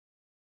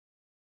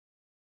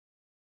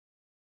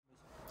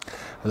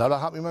A lot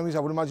of happy memories. I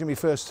would imagine my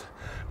first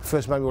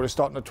memory would have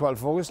started on the 12th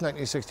of August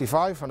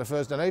 1965 on the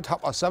Thursday night,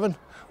 7:30, when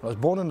I was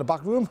born in the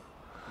back room.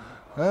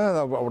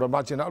 I would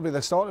imagine that would be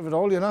the start of it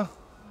all, you know.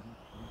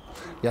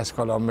 Yes,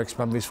 got a lot of mixed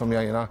memories from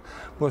here, you know.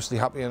 Mostly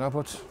happy, you know,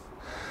 but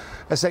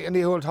it's like in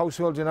the old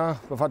household, you know.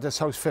 We've had this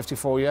house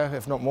 54 years,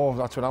 if not more.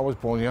 That's when I was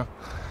born, yeah.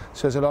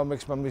 So there's a lot of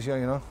mixed memories here,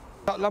 you know.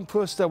 That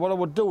lamppost there, what I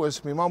would do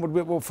is, my mum would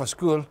wake up for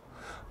school.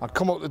 I'd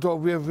come out the door,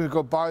 wave me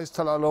goodbyes,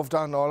 tell her I loved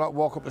her and all that,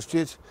 walk up the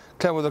street,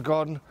 clear with the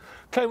garden,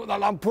 climb up that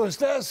lamppost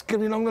stairs, give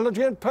me an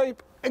long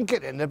pipe, and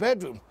get in the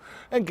bedroom.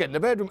 And get in the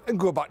bedroom and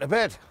go back to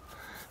bed.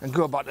 And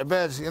go back to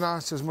bed, you know.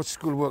 It's as much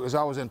schoolwork as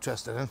I was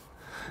interested in.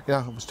 You know,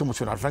 it was too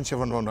much of an adventure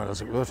running around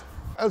as it would.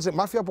 I was at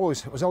Mafia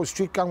Boys. It was our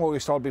street gang where we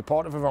used to all be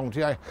part of around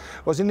here.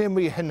 It was a name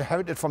we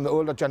inherited from the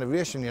older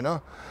generation, you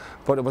know.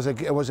 But it was a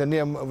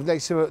name, the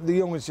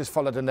youngins just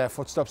followed in their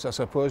footsteps, I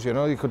suppose, you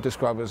know. You could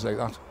describe it as like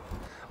that.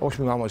 I wish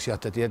my mum was here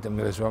today, didn't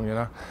get us wrong, you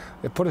know.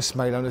 It put a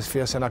smile on his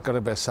face and I got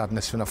a bit of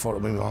sadness when I thought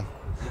of my mum.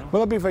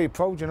 Well, I'd be very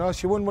proud, you know.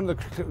 She wouldn't want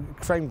the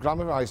crime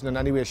glamorising in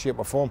any way, shape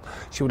or form.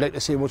 She would like to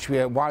see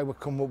why we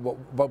come up,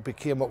 what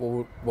became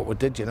what we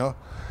did, you know.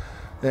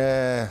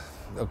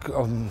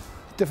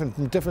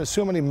 Different,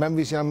 so many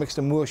memories, you know, mixed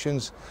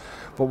emotions,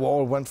 but we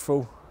all went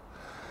through.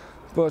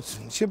 But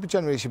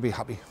generally she'd be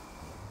happy.